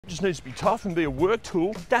Just needs to be tough and be a work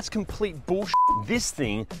tool. That's complete bullshit. This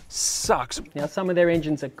thing sucks. Now, some of their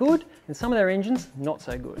engines are good and some of their engines not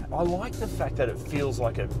so good. I like the fact that it feels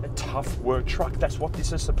like a tough work truck. That's what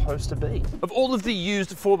this is supposed to be. Of all of the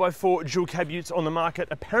used 4x4 dual cab utes on the market,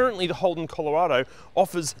 apparently the Holden Colorado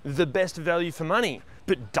offers the best value for money.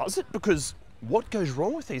 But does it? Because what goes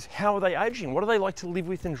wrong with these? How are they aging? What do they like to live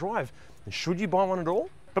with and drive? And should you buy one at all?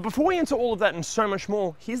 But before we enter all of that and so much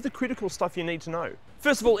more, here's the critical stuff you need to know.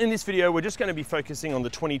 First of all, in this video, we're just going to be focusing on the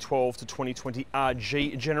 2012 to 2020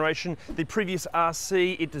 RG generation. The previous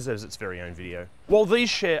RC, it deserves its very own video. While these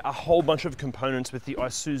share a whole bunch of components with the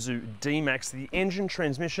Isuzu D-Max, the engine,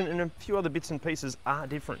 transmission, and a few other bits and pieces are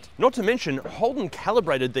different. Not to mention, Holden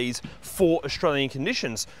calibrated these for Australian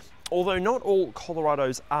conditions. Although not all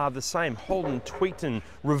Colorados are the same, Holden tweaked and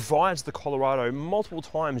revised the Colorado multiple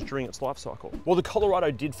times during its life cycle. While the Colorado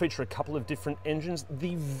did feature a couple of different engines,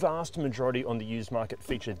 the vast majority on the used market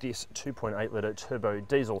featured this 2.8 litre turbo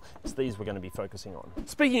diesel. It's these we're going to be focusing on.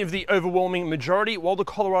 Speaking of the overwhelming majority, while the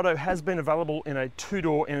Colorado has been available in a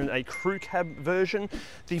two-door and a crew cab version,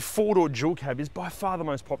 the four-door dual cab is by far the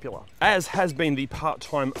most popular, as has been the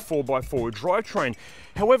part-time 4x4 drivetrain.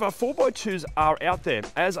 However, 4x2s are out there,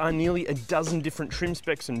 as are nearly a dozen different trim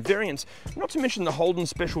specs and variants, not to mention the Holden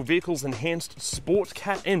Special Vehicles Enhanced Sport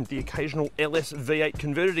Cat and the occasional LS V8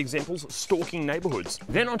 converted examples stalking neighbourhoods.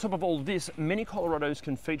 Then on top of all of this, many Colorados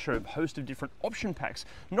can feature a host of different option packs,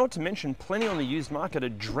 not to mention plenty on the used market are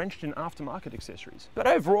drenched in aftermarket accessories. But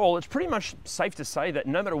overall, it's pretty much safe to say that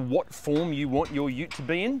no matter what form you want your ute to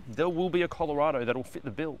be in, there will be a Colorado that'll fit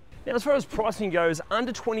the bill. Now, as far as pricing goes,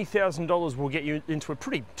 under $20,000 will get you into a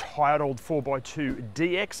pretty tired old 4x2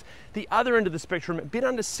 DX. The other end of the spectrum, a bit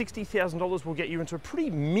under $60,000 will get you into a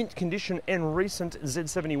pretty mint condition and recent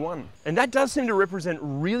Z71. And that does seem to represent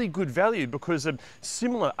really good value because a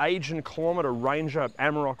similar age and kilometre Ranger,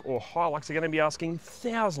 Amarok or Hilux are going to be asking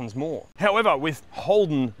thousands more. However, with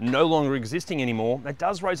Holden no longer existing anymore, that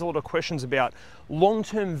does raise a lot of questions about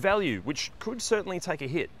long-term value, which could certainly take a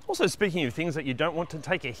hit. Also, speaking of things that you don't want to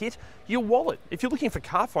take a hit, your wallet. If you're looking for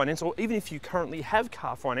car finance, or even if you currently have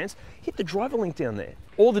car finance, hit the driver link down there.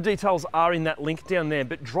 All the details are in that link down there,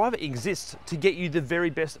 but Driver exists to get you the very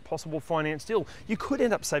best possible finance deal. You could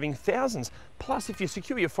end up saving thousands. Plus, if you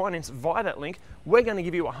secure your finance via that link, we're going to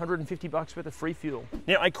give you $150 worth of free fuel.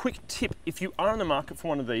 Now, a quick tip, if you are in the market for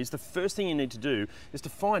one of these, the first thing you need to do is to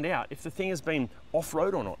find out if the thing has been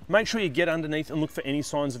off-road or not. Make sure you get underneath and look for any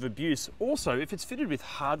signs of abuse. Also, if it's fitted with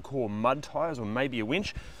hardcore mud tyres or maybe a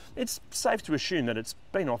winch, it's safe to assume that it's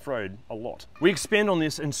been off-road a lot. We expand on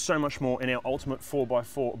this and so much more in our ultimate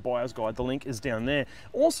 4x4 buyer's guide. The link is down there.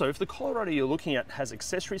 Also, if the Colorado you're looking at has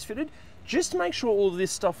accessories fitted, just make sure all of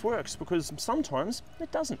this stuff works, because sometimes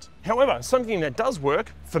it doesn't. However, something that does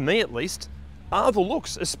work, for me at least, are the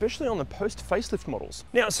looks, especially on the post-facelift models.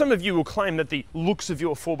 Now, some of you will claim that the looks of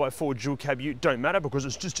your 4x4 dual cab ute don't matter because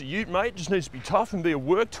it's just a ute, mate. It just needs to be tough and be a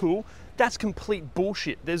work tool. That's complete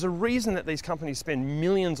bullshit. There's a reason that these companies spend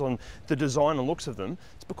millions on the design and looks of them.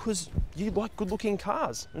 It's because you like good-looking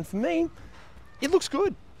cars. And for me, it looks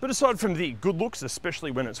good. But aside from the good looks, especially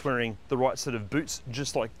when it's wearing the right set of boots,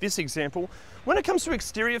 just like this example, when it comes to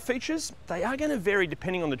exterior features, they are going to vary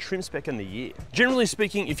depending on the trim spec and the year. Generally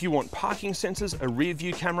speaking, if you want parking sensors, a rear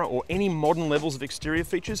view camera, or any modern levels of exterior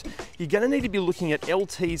features, you're going to need to be looking at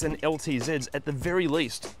LTs and LTZs at the very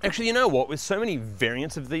least. Actually, you know what? With so many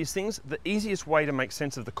variants of these things, the easiest way to make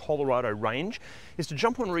sense of the Colorado range is to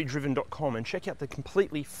jump on ReDriven.com and check out the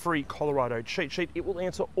completely free Colorado cheat sheet. It will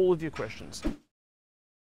answer all of your questions.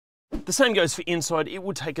 The same goes for inside. It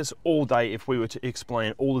would take us all day if we were to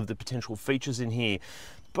explain all of the potential features in here.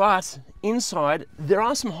 But inside, there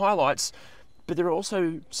are some highlights, but there are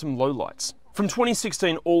also some lowlights. From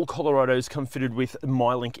 2016, all Colorados come fitted with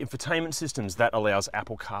MyLink infotainment systems that allows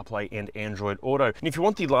Apple CarPlay and Android Auto. And if you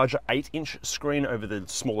want the larger 8-inch screen over the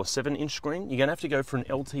smaller 7-inch screen, you're going to have to go for an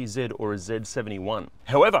LTZ or a Z71.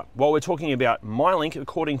 However, while we're talking about MyLink,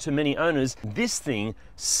 according to many owners, this thing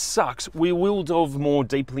sucks. We will delve more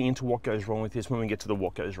deeply into what goes wrong with this when we get to the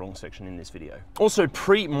what goes wrong section in this video. Also,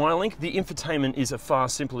 pre-MyLink, the infotainment is a far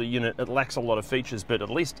simpler unit. It lacks a lot of features, but at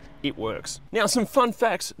least it works. Now, some fun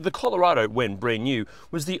facts. The Colorado, when brand new,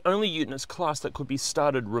 was the only ute in its class that could be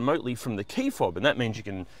started remotely from the key fob, and that means you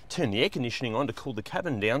can turn the air conditioning on to cool the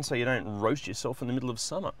cabin down so you don't roast yourself in the middle of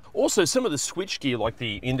summer. Also, some of the switch gear like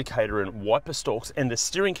the indicator and wiper stalks and the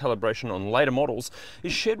steering calibration on later models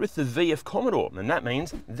is shared with the VF Commodore, and that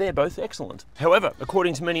means they're both excellent. However,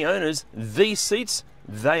 according to many owners, these seats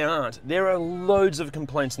They aren't. There are loads of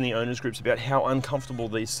complaints in the owners groups about how uncomfortable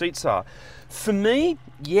these seats are. For me,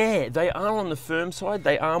 yeah, they are on the firm side.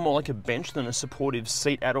 They are more like a bench than a supportive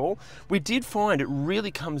seat at all. We did find it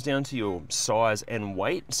really comes down to your size and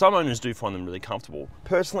weight. Some owners do find them really comfortable.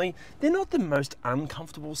 Personally, they're not the most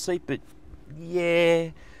uncomfortable seat, but yeah,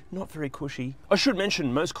 not very cushy. I should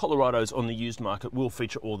mention, most Colorados on the used market will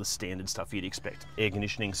feature all the standard stuff you'd expect. Air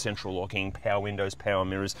conditioning, central locking, power windows, power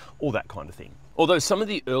mirrors, all that kind of thing. Although some of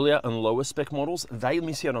the earlier and lower spec models, they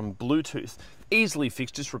miss out on Bluetooth. Easily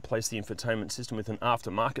fixed, just replace the infotainment system with an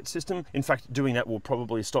aftermarket system. In fact, doing that will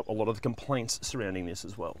probably stop a lot of the complaints surrounding this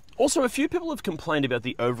as well. Also, a few people have complained about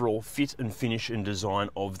the overall fit and finish and design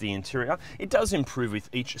of the interior. It does improve with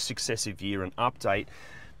each successive year and update.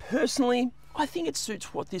 Personally, I think it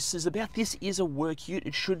suits what this is about. This is a work ute.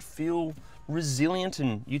 It should feel resilient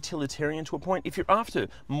and utilitarian to a point. If you're after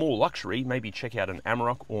more luxury, maybe check out an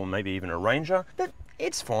Amarok or maybe even a Ranger. But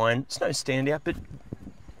it's fine. It's no standout, but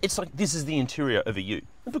it's like this is the interior of a ute.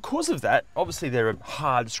 And because of that, obviously there are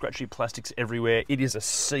hard, scratchy plastics everywhere. It is a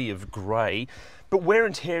sea of grey, but wear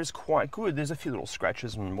and tear is quite good. There's a few little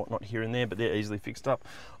scratches and whatnot here and there, but they're easily fixed up.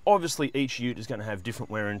 Obviously, each ute is going to have different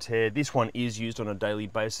wear and tear. This one is used on a daily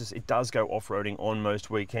basis. It does go off-roading on most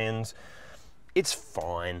weekends. It's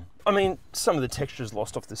fine. I mean, some of the texture's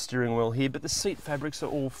lost off the steering wheel here, but the seat fabrics are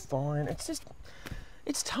all fine.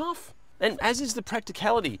 It's tough. And as is the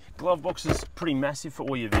practicality. Glove box is pretty massive for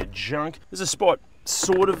all of your junk. There's a spot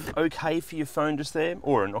sort of okay for your phone just there,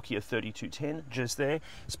 or a Nokia 3210 just there.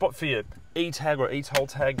 Spot for your E-tag or E-toll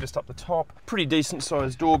tag just up the top. Pretty decent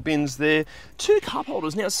sized door bins there. 2 cup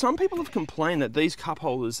holders. Now, some people have complained that these cup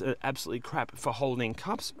holders are absolutely crap for holding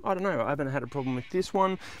cups. I don't know, I haven't had a problem with this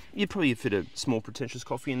one. You'd probably fit a small pretentious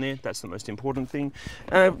coffee in there. That's the most important thing.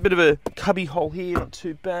 A bit of a cubby hole here, not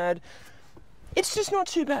too bad. It's just not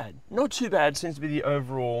too bad. Not too bad seems to be the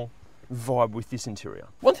overall vibe with this interior.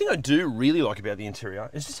 One thing I do really like about the interior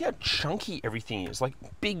is just how chunky everything is. Like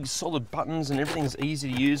big solid buttons and everything's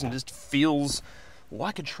easy to use and just feels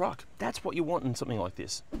like a truck. That's what you want in something like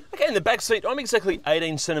this. Okay, in the back seat, I'm exactly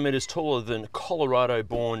 18 centimeters taller than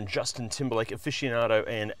Colorado-born Justin Timberlake aficionado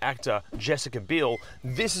and actor Jessica Biel.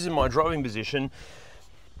 This is in my driving position.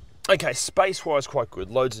 Okay, space-wise quite good.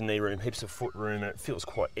 Loads of knee room, heaps of foot room, and it feels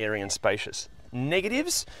quite airy and spacious.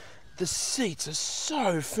 Negatives? The seats are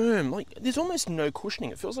so firm. Like, there's almost no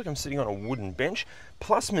cushioning. It feels like I'm sitting on a wooden bench.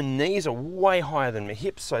 Plus, my knees are way higher than my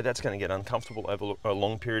hips, so that's going to get uncomfortable over a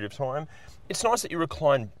long period of time. It's nice that you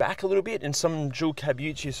recline back a little bit. In some dual cab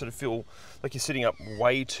utes, you sort of feel like you're sitting up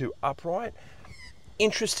way too upright.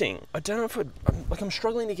 Interesting. I don't know if I'm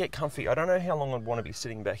struggling to get comfy. I don't know how long I'd want to be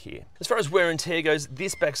sitting back here. As far as wear and tear goes,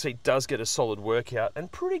 this back seat does get a solid workout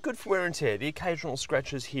and pretty good for wear and tear. The occasional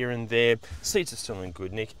scratches here and there. Seats are still in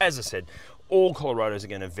good nick. As I said, all Colorados are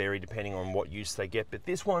going to vary depending on what use they get, but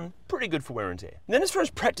this one, pretty good for wear and tear. And then as far as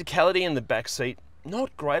practicality in the back seat,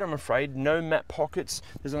 not great, I'm afraid. No map pockets.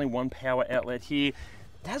 There's only one power outlet here.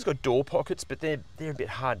 It has got door pockets, but they're a bit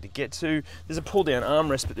hard to get to. There's a pull-down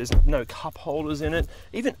armrest, but there's no cup holders in it.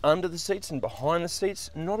 Even under the seats and behind the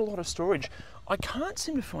seats, not a lot of storage. I can't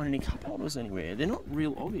seem to find any cup holders anywhere. They're not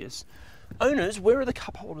real obvious. Owners, where are the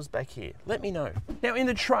cup holders back here? Let me know. Now, in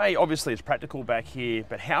the tray, obviously it's practical back here,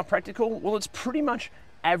 but how practical? Well, it's pretty much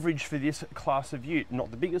average for this class of ute.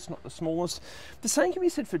 Not the biggest, not the smallest. The same can be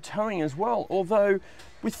said for towing as well, although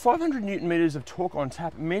with 500 Newton meters of torque on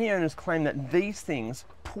tap, many owners claim that these things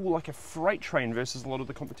pull like a freight train versus a lot of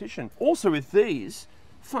the competition. Also with these,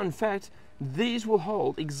 fun fact, these will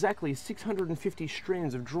hold exactly 650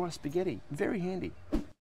 strands of dry spaghetti. Very handy.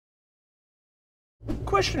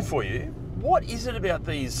 Question for you, what is it about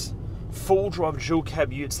these full drive dual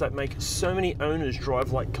cab utes that make so many owners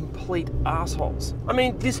drive like complete assholes? I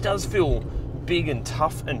mean, this does feel big and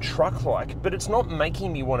tough and truck-like, but it's not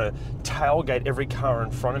making me want to tailgate every car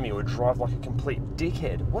in front of me or drive like a complete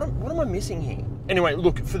dickhead. What am I missing here? Anyway,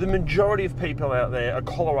 look, for the majority of people out there, a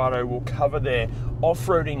Colorado will cover their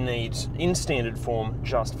off-roading needs in standard form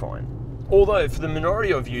just fine. Although, for the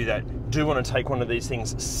minority of you that do want to take one of these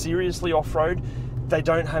things seriously off-road, they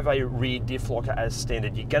don't have a rear diff locker as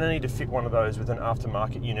standard. You're going to need to fit one of those with an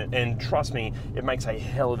aftermarket unit, and trust me, it makes a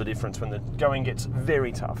hell of a difference when the going gets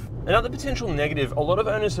very tough. Another potential negative, a lot of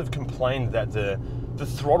owners have complained that the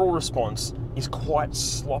throttle response is quite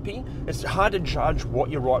sloppy. It's hard to judge what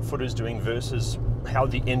your right foot is doing versus how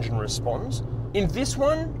the engine responds. In this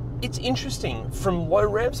one, it's interesting. From low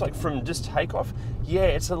revs, like from just takeoff, yeah,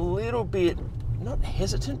 it's a little bit not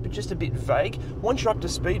hesitant, but just a bit vague. Once you're up to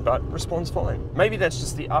speed, but responds fine. Maybe that's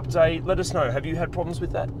just the update. Let us know. Have you had problems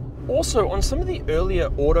with that? Also, on some of the earlier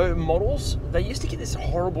auto models, they used to get this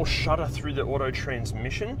horrible shudder through the auto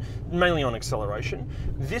transmission, mainly on acceleration.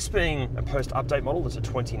 This being a post-update model, that's a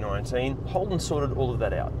 2019, Holden sorted all of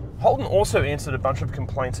that out. Holden also answered a bunch of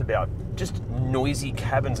complaints about just noisy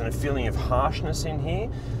cabins and a feeling of harshness in here.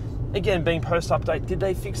 Again, being post-update, did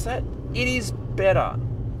they fix that? It is better,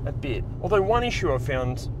 a bit. Although one issue I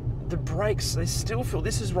found, the brakes, they still feel,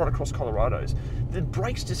 this is right across Colorado's, the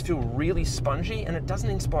brakes just feel really spongy and it doesn't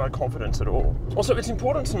inspire confidence at all. Also, it's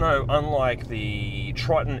important to know, unlike the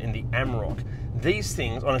Triton and the Amarok, these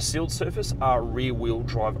things on a sealed surface are rear wheel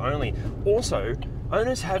drive only. Also,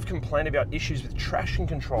 owners have complained about issues with traction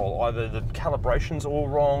control. Either the calibration's all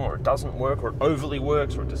wrong, or it doesn't work, or it overly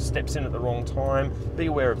works, or it just steps in at the wrong time. Be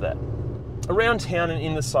aware of that. Around town and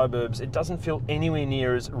in the suburbs, it doesn't feel anywhere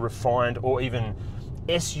near as refined or even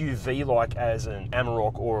SUV-like as an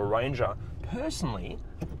Amarok or a Ranger. Personally,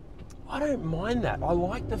 I don't mind that. I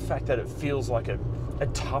like the fact that it feels like a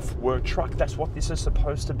tough work truck. That's what this is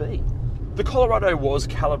supposed to be. The Colorado was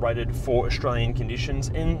calibrated for Australian conditions,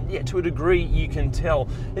 and yeah, to a degree you can tell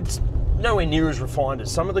it's nowhere near as refined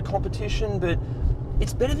as some of the competition, but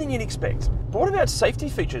it's better than you'd expect. But what about safety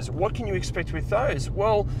features? What can you expect with those?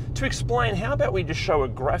 Well, to explain, how about we just show a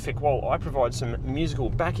graphic while I provide some musical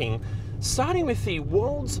backing, starting with the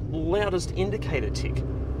world's loudest indicator tick.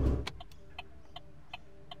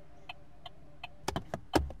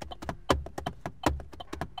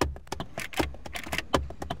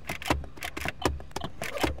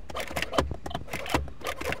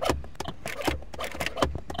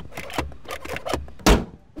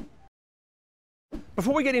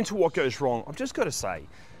 Before we get into what goes wrong, I've just got to say,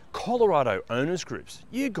 Colorado owners groups,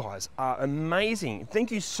 you guys are amazing. Thank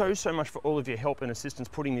you so much for all of your help and assistance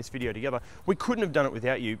putting this video together. We couldn't have done it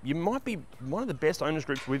without you. You might be one of the best owners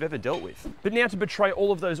groups we've ever dealt with. But now to betray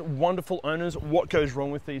all of those wonderful owners, what goes wrong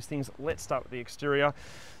with these things? Let's start with the exterior.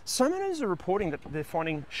 Some owners are reporting that they're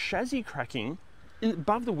finding chassis cracking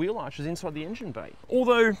above the wheel arches inside the engine bay.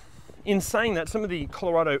 Although, in saying that, some of the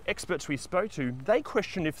Colorado experts we spoke to, they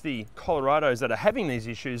questioned if the Colorados that are having these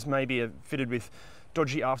issues maybe are fitted with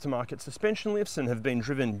dodgy aftermarket suspension lifts and have been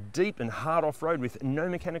driven deep and hard off-road with no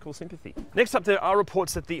mechanical sympathy. Next up, there are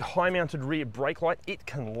reports that the high-mounted rear brake light, it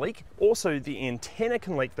can leak. Also, the antenna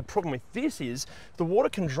can leak. The problem with this is the water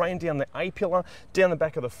can drain down the A-pillar, down the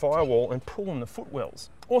back of the firewall and pull in the footwells.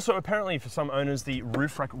 Also, apparently for some owners, the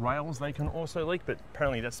roof rack rails, they can also leak, but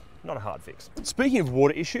apparently that's not a hard fix. Speaking of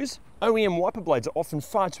water issues, OEM wiper blades are often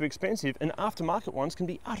far too expensive and aftermarket ones can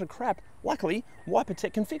be utter crap. Luckily,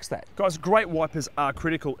 WiperTech can fix that. Guys, great wipers are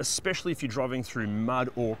critical, especially if you're driving through mud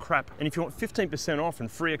or crap. And if you want 15% off and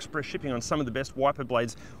free express shipping on some of the best wiper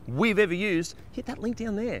blades we've ever used, hit that link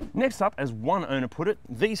down there. Next up, as one owner put it,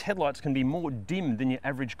 these headlights can be more dim than your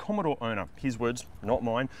average Commodore owner. His words, not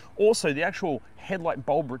mine. Also, the actual headlight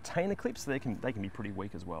bulb retainer clips, they can be pretty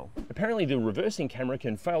weak as well. Apparently the reversing camera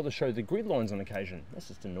can fail to show the grid lines on occasion. That's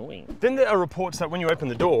just annoying. Then there are reports that when you open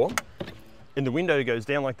the door and the window goes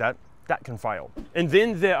down like that, that can fail. And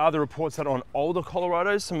then there are the reports that on older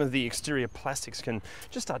Colorados, some of the exterior plastics can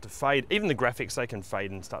just start to fade. Even the graphics, they can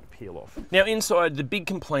fade and start to peel off. Now inside, the big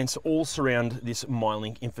complaints all surround this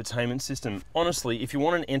MyLink infotainment system. Honestly, if you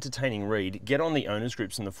want an entertaining read, get on the owners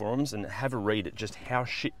groups in the forums and have a read at just how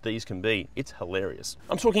shit these can be. It's hilarious.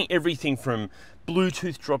 I'm talking everything from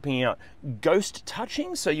Bluetooth dropping out, ghost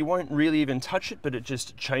touching, so you won't really even touch it, but it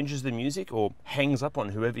just changes the music or hangs up on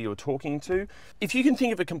whoever you're talking to. If you can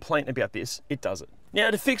think of a complaint about this, it does it. Now,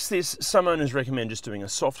 to fix this, some owners recommend just doing a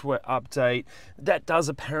software update. That does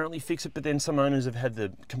apparently fix it, but then some owners have had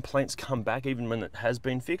the complaints come back even when it has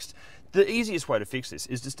been fixed. The easiest way to fix this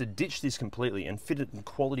is just to ditch this completely and fit it in a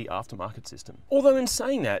quality aftermarket system. Although in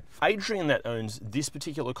saying that, Adrian that owns this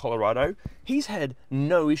particular Colorado, he's had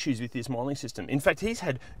no issues with this MyLink system. In fact, he's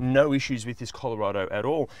had no issues with this Colorado at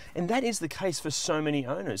all. And that is the case for so many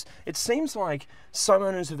owners. It seems like some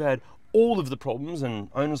owners have had all of the problems and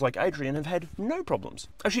owners like Adrian have had no problems.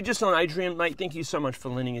 Actually, just on Adrian, mate, thank you so much for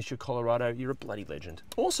lending us your Colorado. You're a bloody legend.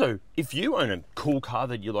 Also, if you own a cool car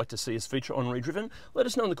that you'd like to see us feature on ReDriven, let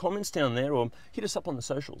us know in the comments down there or hit us up on the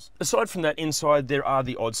socials. Aside from that, inside there are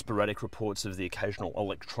the odd sporadic reports of the occasional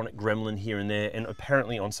electronic gremlin here and there, and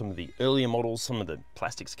apparently on some of the earlier models, some of the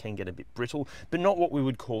plastics can get a bit brittle, but not what we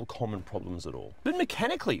would call common problems at all. But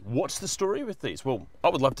mechanically, what's the story with these? Well, I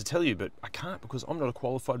would love to tell you, but I can't because I'm not a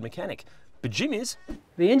qualified mechanic. But Jim is.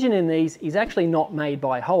 The engine in these is actually not made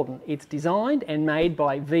by Holden. It's designed and made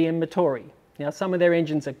by VM Motori. Now, some of their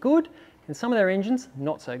engines are good and some of their engines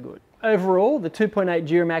not so good. Overall, the 2.8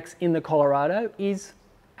 Duramax in the Colorado is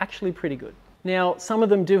actually pretty good. Now, some of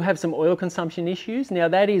them do have some oil consumption issues. Now,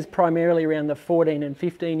 that is primarily around the 14 and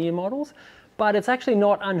 15-year models, but it's actually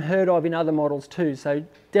not unheard of in other models too, so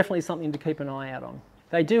definitely something to keep an eye out on.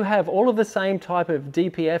 They do have all of the same type of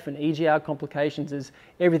DPF and EGR complications as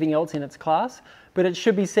everything else in its class, but it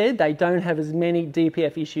should be said they don't have as many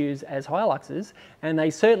DPF issues as Hiluxes, and they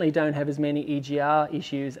certainly don't have as many EGR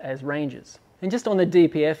issues as Rangers. And just on the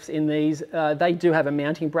DPFs in these, they do have a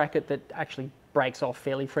mounting bracket that actually breaks off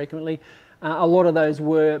fairly frequently. A lot of those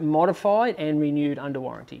were modified and renewed under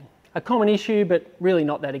warranty. A common issue, but really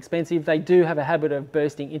not that expensive. They do have a habit of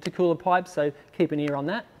bursting intercooler pipes, so keep an ear on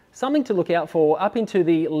that. Something to look out for, up into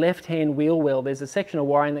the left-hand wheel well, there's a section of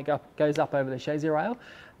wiring that goes up over the chassis rail.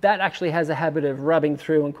 That actually has a habit of rubbing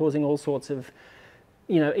through and causing all sorts of,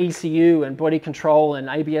 ECU and body control and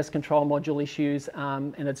ABS control module issues,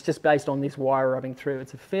 and it's just based on this wire rubbing through.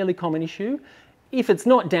 It's a fairly common issue. If it's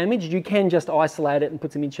not damaged, you can just isolate it and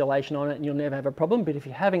put some insulation on it and you'll never have a problem. But if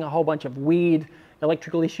you're having a whole bunch of weird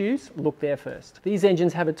electrical issues, look there first. These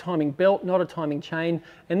engines have a timing belt, not a timing chain,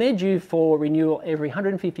 and they're due for renewal every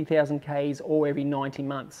 150,000 Ks or every 90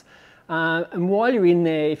 months. And while you're in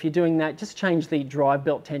there, if you're doing that, just change the drive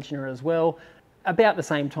belt tensioner as well. About the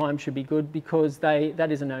same time should be good because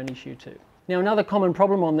that is a known issue too. Now, another common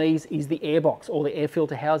problem on these is the airbox or the air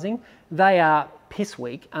filter housing. They are piss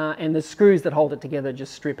weak and the screws that hold it together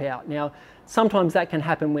just strip out. Now, sometimes that can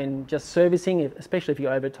happen when just servicing, especially if you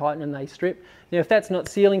over tighten and they strip. Now, if that's not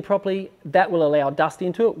sealing properly, that will allow dust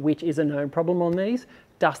into it, which is a known problem on these.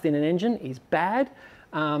 Dust in an engine is bad.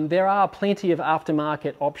 There are plenty of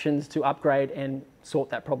aftermarket options to upgrade and sort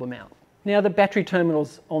that problem out. Now, the battery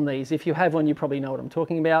terminals on these, if you have one, you probably know what I'm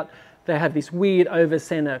talking about. They have this weird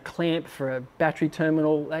over-center clamp for a battery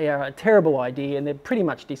terminal. They are a terrible idea and they're pretty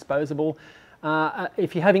much disposable.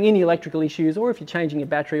 If you're having any electrical issues or if you're changing a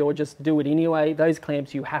battery or just do it anyway, those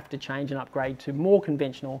clamps you have to change and upgrade to more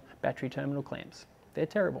conventional battery terminal clamps. They're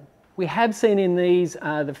terrible. We have seen in these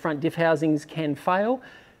the front diff housings can fail.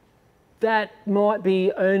 That might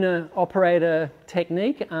be owner-operator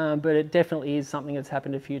technique, but it definitely is something that's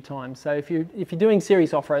happened a few times. So if you're doing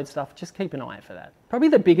serious off-road stuff, just keep an eye out for that. Probably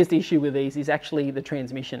the biggest issue with these is actually the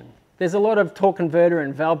transmission. There's a lot of torque converter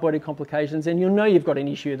and valve body complications, and you'll know you've got an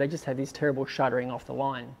issue. They just have this terrible shuddering off the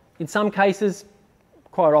line. In some cases,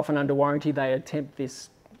 quite often under warranty, they attempt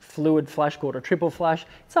this fluid flush called a triple flush.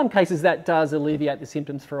 In some cases, that does alleviate the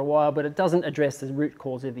symptoms for a while, but it doesn't address the root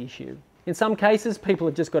cause of the issue. In some cases, people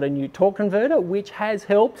have just got a new torque converter, which has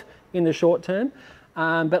helped in the short term,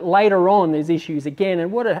 but later on there's issues again,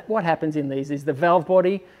 and what happens in these is the valve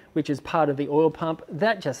body, which is part of the oil pump,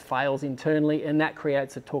 that just fails internally and that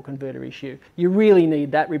creates a torque converter issue. You really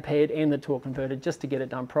need that repaired and the torque converter just to get it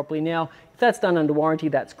done properly. Now, if that's done under warranty,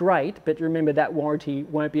 that's great, but remember that warranty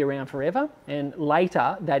won't be around forever, and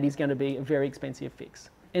later that is going to be a very expensive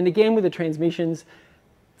fix. And again, with the transmissions,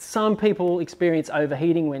 some people experience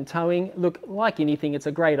overheating when towing. Look, like anything, it's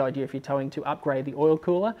a great idea if you're towing to upgrade the oil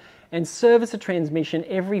cooler and service a transmission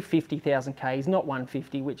every 50,000 Ks, not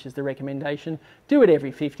 150, which is the recommendation. Do it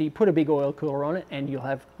every 50, put a big oil cooler on it, and you'll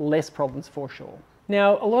have less problems for sure.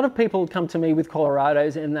 Now, a lot of people come to me with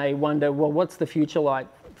Colorados and they wonder, well, what's the future like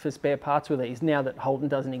for spare parts with these now that Holden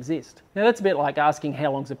doesn't exist? Now, that's a bit like asking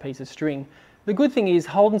how long's a piece of string. The good thing is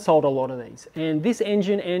Holden sold a lot of these, and this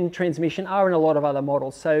engine and transmission are in a lot of other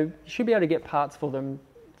models, so you should be able to get parts for them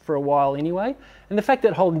for a while anyway. And the fact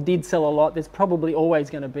that Holden did sell a lot, there's probably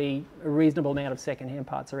always going to be a reasonable amount of second-hand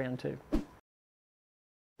parts around too.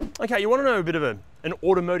 Okay, you want to know a bit of an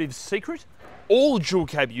automotive secret? All dual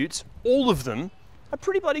cab utes, all of them, are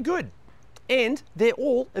pretty bloody good. And they're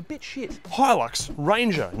all a bit shit. Hilux,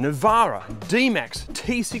 Ranger, Navara, D-Max,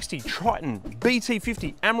 T60, Triton,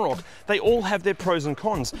 BT50, Amarok, they all have their pros and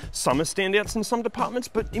cons. Some are standouts in some departments,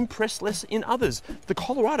 but impress less in others. The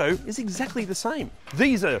Colorado is exactly the same.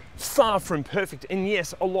 These are far from perfect, and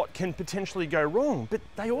yes, a lot can potentially go wrong, but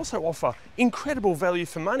they also offer incredible value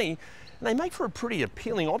for money. And they make for a pretty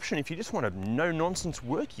appealing option if you just want a no-nonsense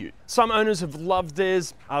work ute. Some owners have loved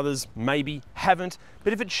theirs, others maybe haven't,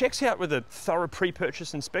 but if it checks out with a thorough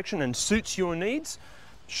pre-purchase inspection and suits your needs,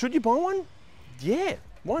 should you buy one? Yeah,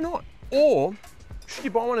 why not? Or should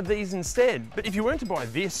you buy one of these instead? But if you weren't to buy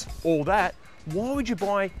this or that, why would you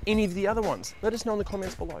buy any of the other ones? Let us know in the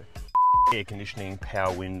comments below. Air conditioning,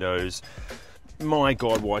 power windows. My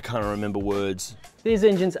God, why can't I remember words? These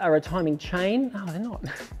engines are a timing chain. No, they're not.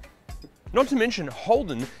 Not to mention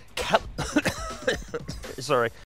Holden Sorry.